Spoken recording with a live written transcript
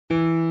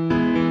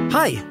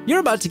Hi,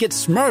 you're about to get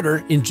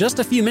smarter in just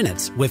a few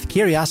minutes with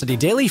Curiosity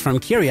Daily from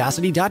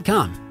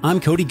Curiosity.com. I'm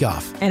Cody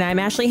Goff. And I'm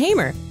Ashley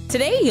Hamer.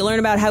 Today, you learn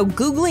about how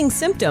Googling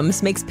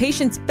symptoms makes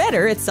patients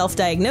better at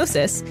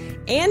self-diagnosis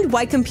and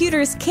why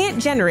computers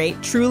can't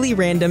generate truly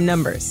random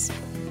numbers.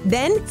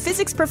 Then,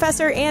 physics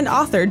professor and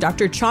author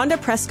Dr. Chanda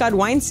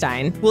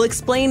Prescott-Weinstein will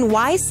explain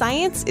why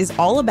science is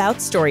all about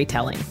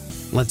storytelling.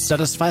 Let's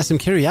satisfy some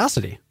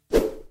curiosity.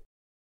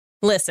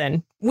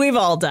 Listen, we've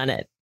all done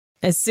it.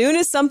 As soon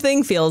as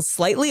something feels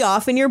slightly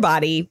off in your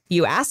body,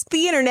 you ask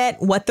the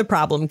internet what the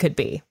problem could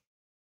be.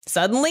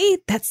 Suddenly,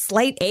 that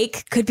slight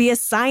ache could be a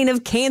sign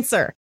of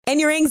cancer,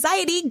 and your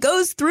anxiety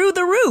goes through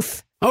the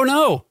roof. Oh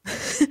no!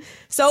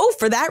 So,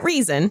 for that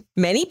reason,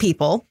 many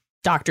people,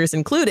 doctors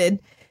included,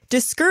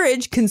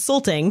 discourage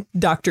consulting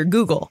Dr.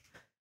 Google.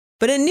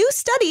 But a new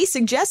study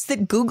suggests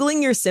that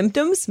Googling your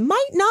symptoms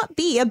might not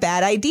be a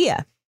bad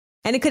idea,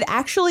 and it could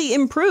actually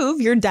improve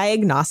your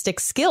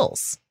diagnostic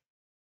skills.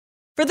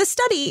 For the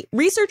study,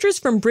 researchers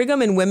from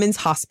Brigham and Women's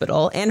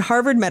Hospital and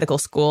Harvard Medical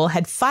School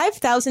had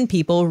 5,000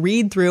 people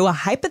read through a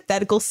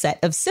hypothetical set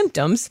of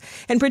symptoms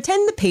and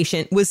pretend the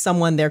patient was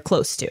someone they're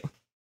close to.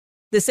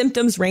 The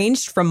symptoms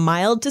ranged from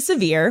mild to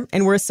severe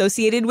and were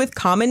associated with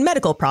common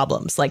medical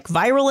problems like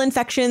viral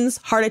infections,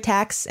 heart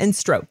attacks, and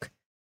stroke.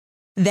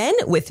 Then,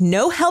 with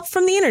no help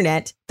from the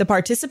internet, the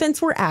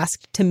participants were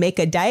asked to make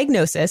a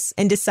diagnosis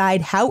and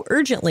decide how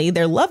urgently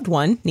their loved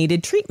one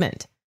needed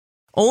treatment.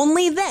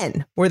 Only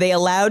then were they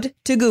allowed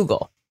to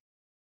Google.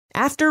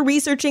 After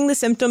researching the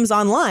symptoms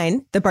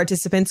online, the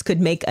participants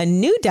could make a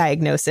new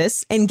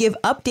diagnosis and give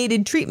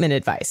updated treatment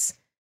advice.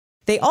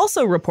 They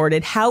also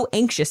reported how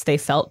anxious they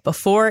felt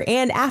before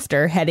and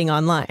after heading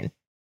online.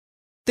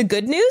 The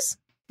good news?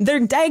 Their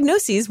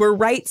diagnoses were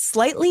right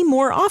slightly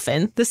more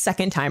often the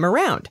second time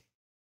around.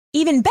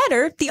 Even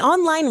better, the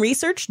online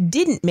research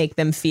didn't make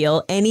them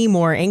feel any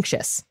more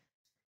anxious.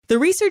 The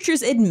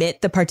researchers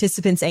admit the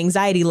participants'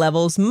 anxiety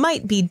levels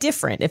might be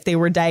different if they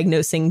were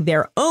diagnosing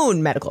their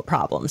own medical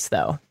problems,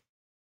 though.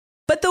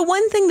 But the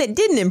one thing that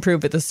didn't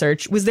improve with the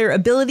search was their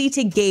ability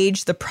to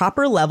gauge the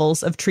proper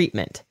levels of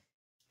treatment.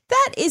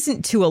 That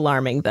isn't too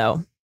alarming,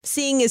 though,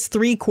 seeing as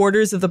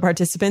 3/4 of the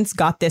participants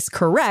got this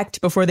correct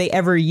before they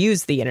ever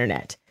used the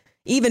internet.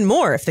 Even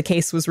more if the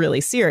case was really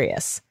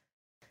serious.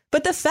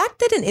 But the fact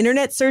that an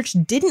internet search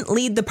didn't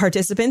lead the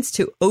participants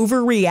to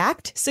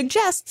overreact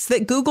suggests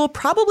that Google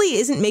probably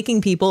isn't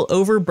making people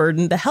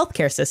overburden the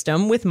healthcare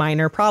system with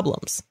minor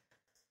problems.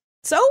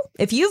 So,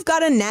 if you've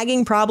got a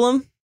nagging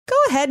problem, go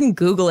ahead and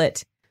Google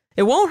it.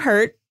 It won't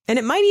hurt, and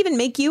it might even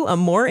make you a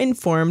more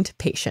informed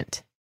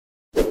patient.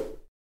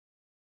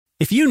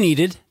 If you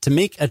needed to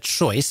make a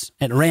choice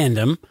at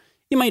random,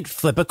 you might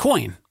flip a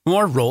coin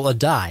or roll a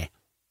die.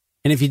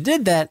 And if you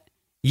did that,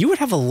 you would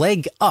have a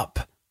leg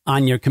up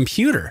on your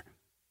computer.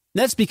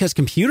 That's because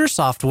computer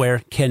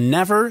software can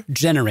never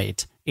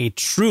generate a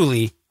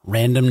truly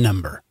random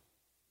number.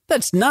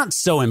 That's not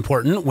so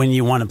important when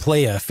you want to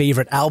play a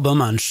favorite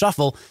album on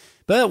shuffle,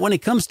 but when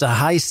it comes to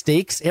high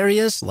stakes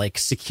areas like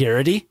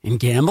security and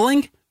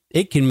gambling,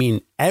 it can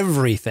mean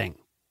everything.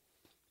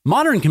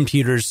 Modern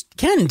computers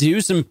can do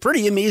some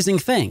pretty amazing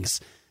things.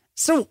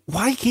 So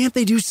why can't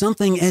they do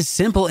something as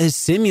simple as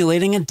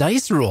simulating a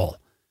dice roll?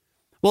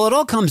 Well, it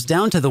all comes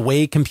down to the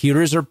way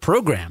computers are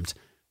programmed.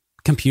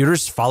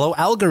 Computers follow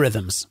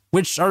algorithms,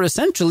 which are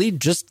essentially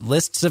just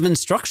lists of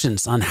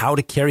instructions on how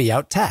to carry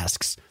out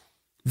tasks.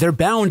 They're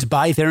bound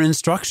by their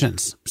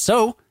instructions,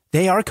 so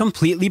they are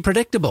completely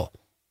predictable.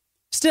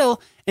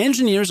 Still,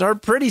 engineers are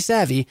pretty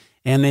savvy,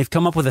 and they've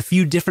come up with a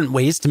few different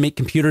ways to make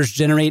computers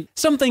generate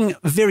something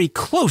very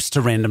close to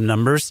random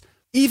numbers,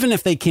 even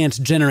if they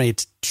can't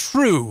generate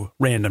true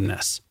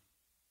randomness.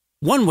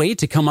 One way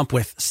to come up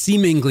with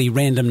seemingly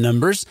random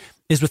numbers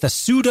is with a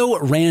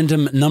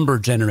pseudo-random number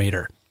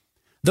generator.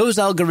 Those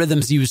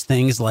algorithms use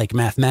things like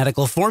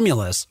mathematical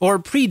formulas or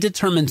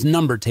predetermined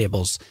number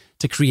tables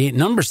to create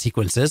number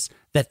sequences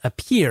that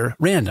appear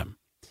random.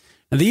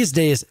 Now, these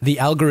days, the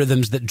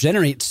algorithms that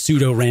generate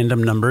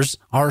pseudo-random numbers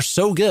are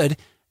so good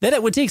that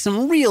it would take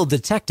some real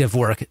detective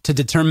work to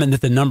determine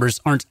that the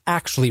numbers aren't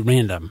actually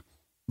random.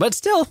 But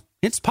still,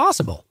 it's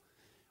possible.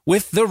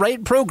 With the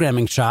right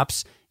programming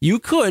chops, you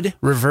could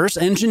reverse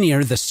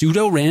engineer the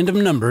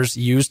pseudo-random numbers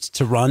used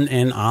to run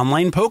an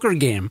online poker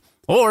game,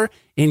 or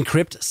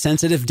encrypt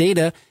sensitive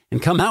data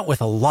and come out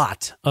with a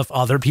lot of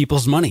other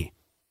people's money.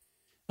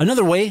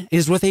 Another way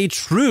is with a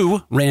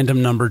true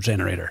random number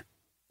generator.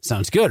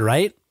 Sounds good,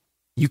 right?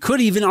 You could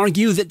even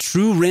argue that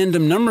true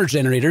random number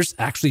generators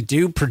actually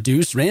do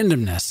produce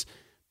randomness,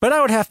 but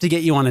I would have to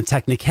get you on a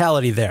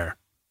technicality there.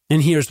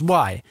 And here's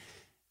why.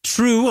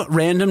 True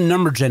random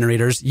number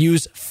generators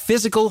use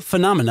physical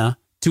phenomena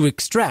to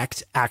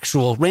extract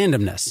actual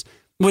randomness,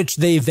 which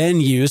they then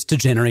use to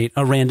generate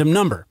a random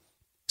number.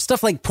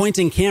 Stuff like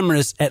pointing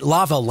cameras at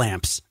lava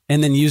lamps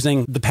and then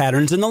using the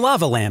patterns in the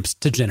lava lamps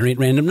to generate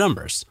random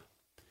numbers.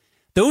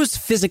 Those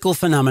physical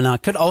phenomena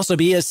could also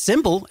be as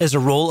simple as a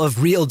roll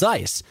of real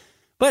dice,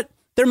 but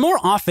they're more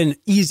often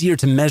easier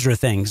to measure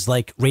things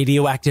like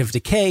radioactive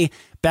decay,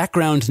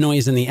 background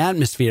noise in the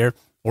atmosphere,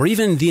 or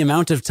even the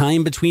amount of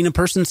time between a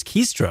person's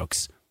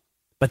keystrokes.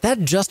 But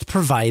that just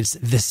provides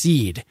the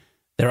seed.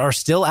 There are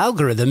still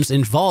algorithms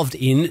involved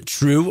in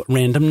true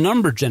random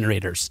number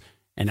generators,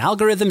 and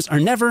algorithms are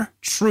never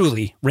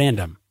truly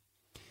random.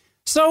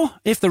 So,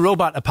 if the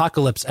robot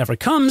apocalypse ever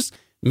comes,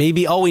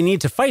 maybe all we need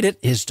to fight it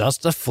is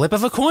just a flip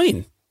of a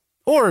coin.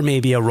 Or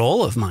maybe a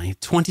roll of my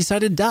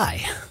 20-sided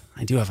die.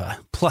 I do have a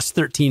plus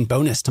 13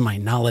 bonus to my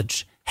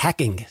knowledge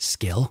hacking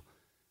skill.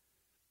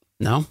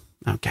 No?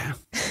 Okay.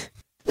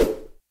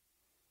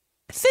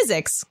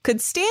 Physics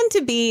could stand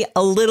to be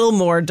a little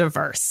more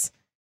diverse.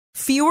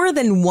 Fewer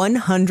than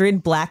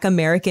 100 Black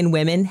American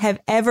women have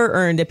ever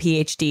earned a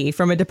PhD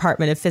from a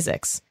department of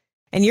physics.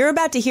 And you're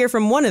about to hear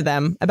from one of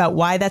them about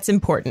why that's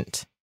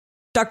important.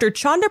 Dr.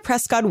 Chanda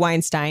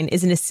Prescod-Weinstein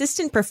is an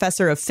assistant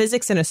professor of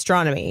physics and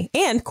astronomy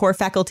and core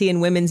faculty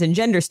in women's and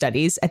gender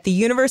studies at the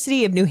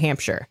University of New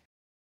Hampshire.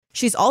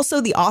 She's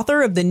also the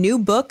author of the new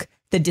book,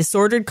 The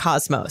Disordered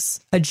Cosmos,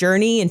 A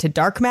Journey into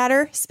Dark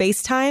Matter,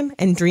 Space-Time,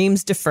 and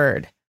Dreams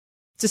Deferred.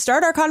 To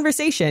start our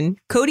conversation,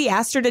 Cody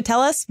asked her to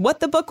tell us what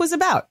the book was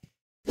about.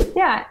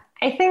 Yeah,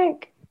 I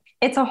think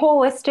it's a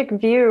holistic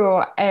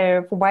view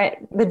of what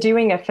the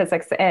doing of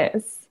physics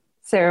is.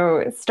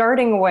 So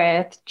starting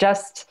with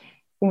just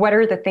what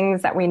are the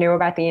things that we know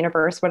about the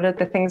universe? What are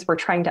the things we're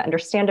trying to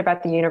understand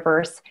about the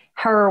universe?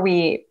 How are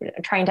we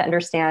trying to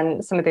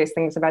understand some of those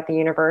things about the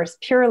universe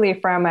purely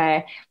from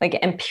a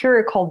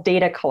empirical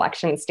data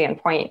collection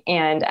standpoint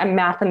and a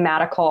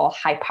mathematical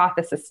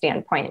hypothesis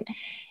standpoint?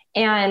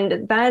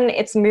 And then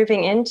it's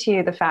moving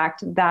into the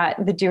fact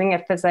that the doing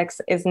of physics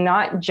is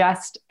not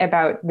just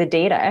about the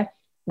data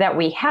that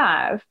we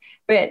have,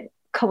 but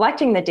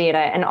collecting the data,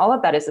 and all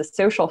of that is a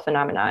social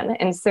phenomenon.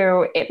 And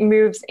so it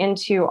moves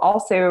into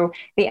also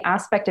the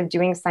aspect of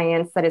doing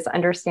science that is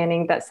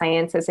understanding that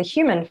science is a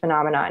human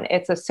phenomenon.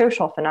 It's a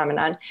social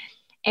phenomenon.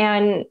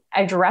 And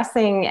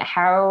addressing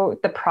how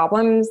the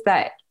problems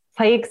that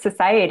plague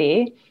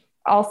society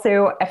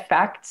also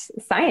affect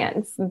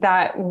science,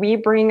 that we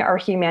bring our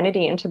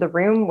humanity into the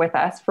room with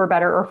us for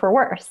better or for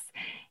worse.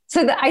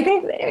 So I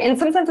think in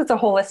some sense it's a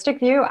holistic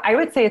view. I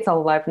would say it's a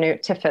love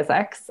note to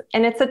physics,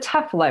 and it's a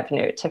tough love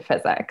note to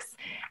physics.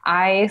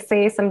 I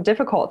say some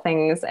difficult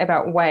things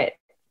about what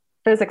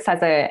physics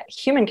as a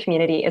human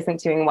community isn't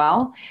doing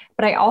well,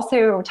 but I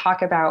also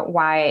talk about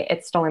why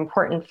it's still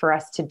important for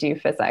us to do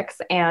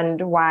physics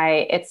and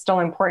why it's still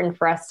important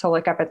for us to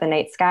look up at the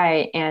night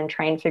sky and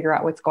try and figure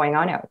out what's going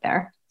on out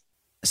there.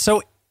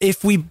 So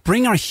if we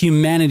bring our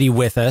humanity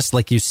with us,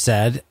 like you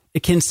said,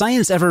 can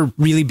science ever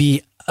really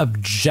be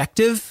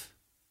objective?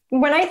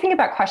 When I think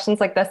about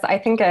questions like this, I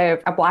think of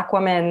a Black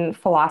woman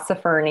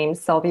philosopher named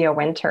Sylvia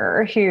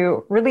Wynter,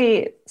 who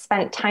really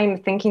spent time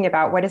thinking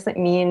about what does it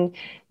mean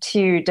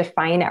to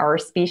define our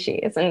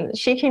species. And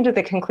she came to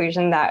the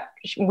conclusion that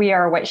we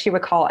are what she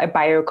would call a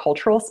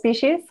biocultural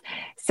species.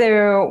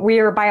 So we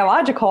are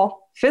biological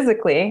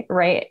physically,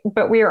 right?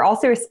 But we are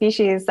also a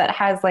species that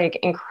has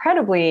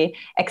incredibly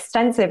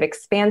extensive,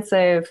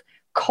 expansive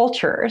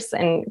cultures,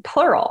 and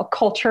plural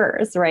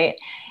cultures, right?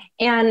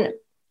 And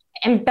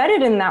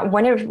embedded in that,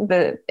 one of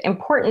the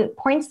important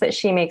points that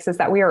she makes is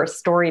that we are a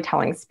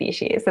storytelling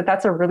species,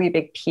 that's a really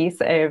big piece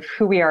of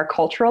who we are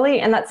culturally.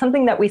 And that's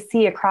something that we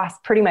see across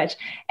pretty much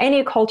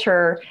any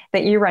culture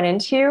that you run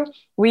into.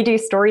 We do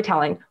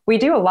storytelling. We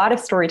do a lot of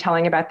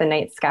storytelling about the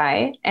night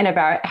sky and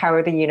about how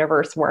the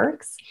universe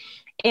works.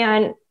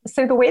 And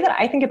so the way that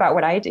I think about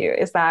what I do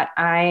is that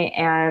I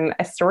am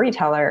a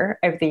storyteller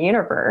of the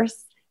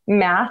universe.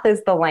 Math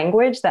is the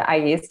language that I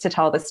use to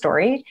tell the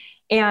story.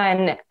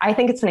 And I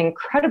think it's an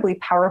incredibly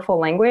powerful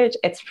language.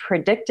 It's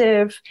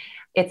predictive.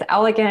 It's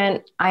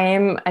elegant. I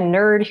am a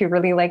nerd who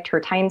really liked her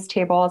times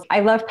tables. I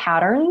love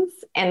patterns.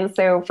 And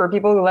so for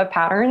people who love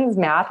patterns,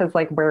 math is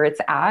where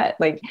it's at.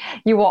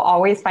 You will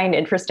always find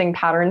interesting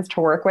patterns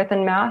to work with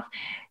in math.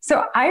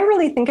 So I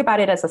really think about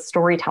it as a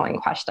storytelling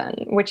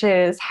question, which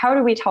is how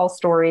do we tell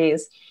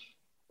stories?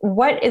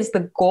 What is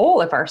the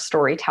goal of our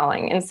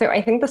storytelling? And so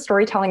I think the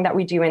storytelling that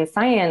we do in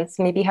science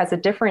maybe has a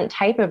different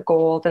type of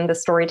goal than the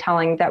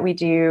storytelling that we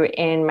do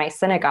in my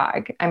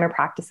synagogue. I'm a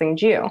practicing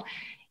Jew.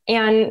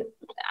 And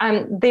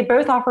they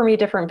both offer me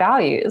different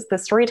values. The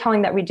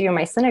storytelling that we do in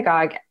my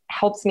synagogue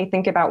helps me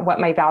think about what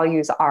my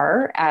values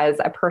are as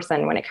a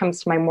person when it comes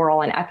to my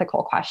moral and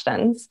ethical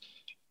questions.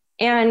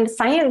 And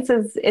science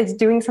is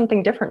doing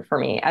something different for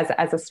me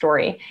as a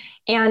story.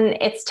 And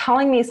it's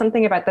telling me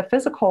something about the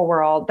physical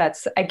world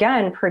that's,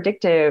 again,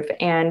 predictive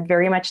and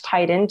very much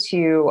tied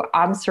into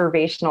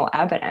observational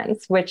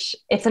evidence, which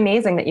it's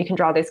amazing that you can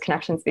draw those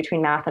connections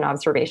between math and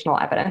observational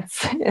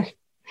evidence.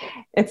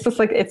 It's just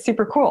it's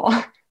super cool.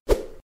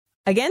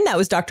 Again, that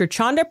was Dr.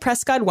 Chanda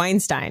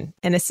Prescod-Weinstein,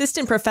 an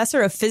assistant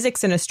professor of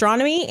physics and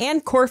astronomy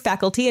and core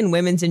faculty in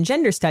women's and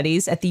gender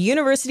studies at the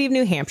University of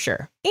New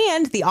Hampshire,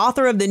 and the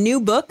author of the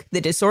new book, The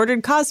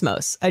Disordered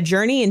Cosmos, A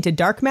Journey into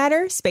Dark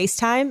Matter,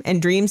 Space-Time,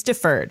 and Dreams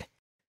Deferred.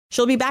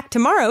 She'll be back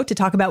tomorrow to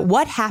talk about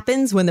what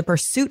happens when the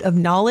pursuit of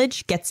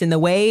knowledge gets in the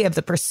way of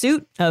the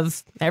pursuit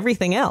of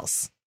everything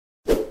else.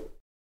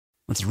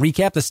 Let's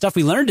recap the stuff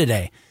we learned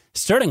today.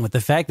 starting with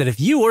the fact that if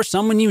you or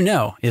someone you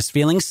know is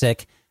feeling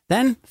sick,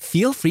 then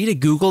feel free to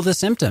Google the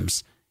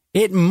symptoms.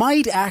 It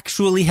might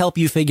actually help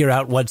you figure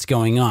out what's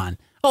going on,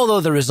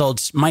 although the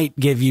results might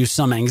give you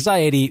some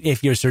anxiety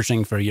if you're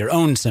searching for your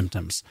own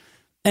symptoms.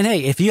 And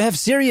hey, if you have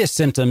serious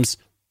symptoms,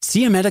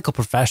 see a medical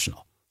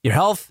professional. Your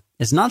health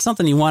is not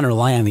something you want to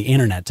rely on the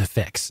internet to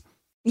fix.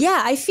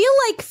 Yeah, I feel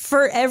like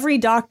for every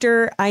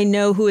doctor I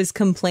know who has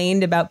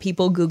complained about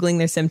people Googling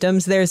their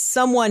symptoms, there's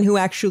someone who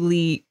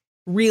actually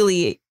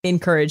really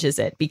encourages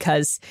it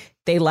because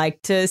they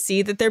like to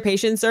see that their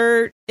patients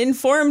are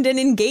informed and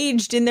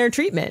engaged in their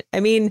treatment. I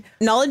mean,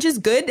 knowledge is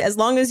good as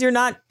long as you're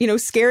not,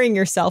 scaring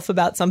yourself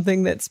about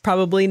something that's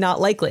probably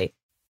not likely.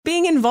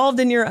 Being involved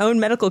in your own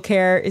medical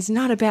care is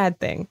not a bad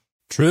thing.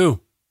 True.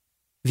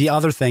 The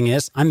other thing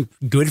is, I'm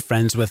good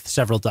friends with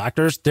several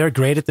doctors. They're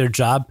great at their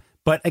job,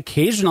 but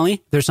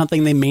occasionally there's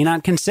something they may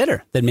not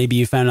consider that maybe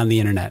you found on the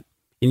internet.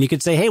 And you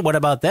could say, hey, what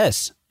about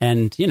this?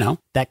 And,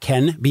 that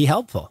can be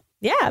helpful.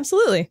 Yeah,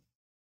 absolutely.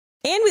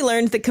 And we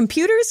learned that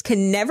computers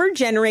can never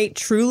generate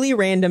truly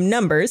random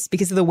numbers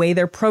because of the way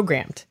they're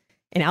programmed.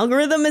 An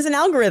algorithm is an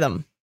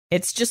algorithm.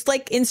 It's just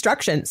like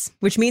instructions,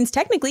 which means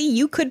technically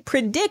you could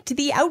predict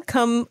the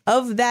outcome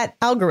of that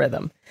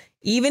algorithm,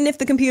 even if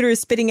the computer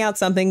is spitting out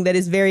something that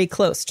is very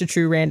close to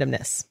true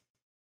randomness.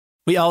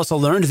 We also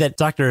learned that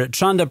Dr.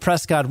 Chanda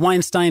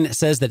Prescott-Weinstein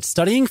says that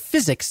studying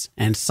physics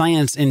and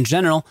science in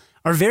general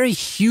are very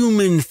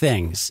human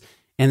things,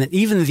 and that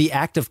even the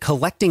act of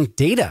collecting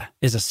data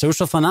is a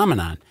social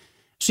phenomenon.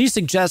 She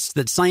suggests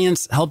that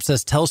science helps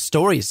us tell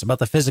stories about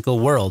the physical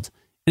world,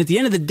 and at the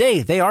end of the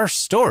day, they are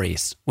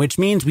stories, which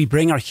means we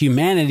bring our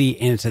humanity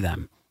into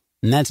them.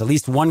 And that's at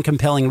least one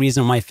compelling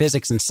reason why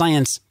physics and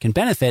science can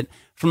benefit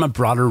from a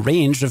broader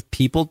range of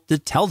people to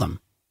tell them.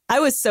 I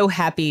was so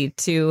happy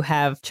to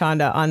have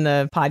Chanda on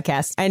the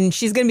podcast, and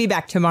she's going to be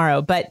back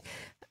tomorrow. But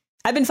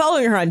I've been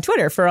following her on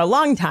Twitter for a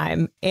long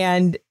time,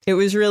 and it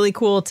was really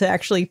cool to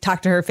actually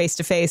talk to her face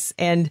to face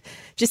and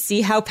just see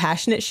how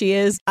passionate she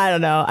is. I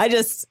don't know. I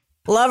just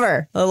love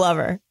her. I love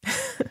her.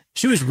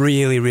 She was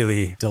really,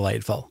 really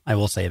delightful. I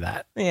will say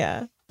that.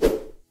 Yeah.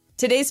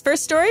 Today's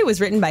first story was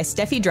written by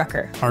Steffi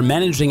Drucker. Our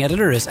managing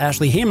editor is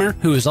Ashley Hamer,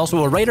 who is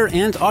also a writer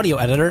and audio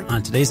editor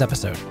on today's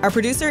episode. Our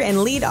producer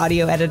and lead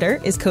audio editor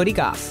is Cody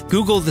Goff.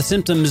 Google the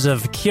symptoms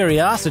of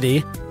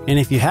curiosity, and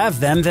if you have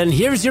them, then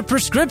here's your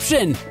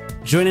prescription.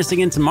 Join us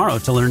again tomorrow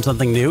to learn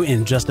something new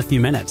in just a few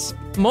minutes.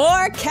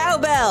 More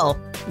cowbell!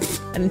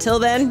 Until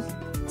then,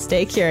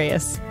 stay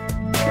curious.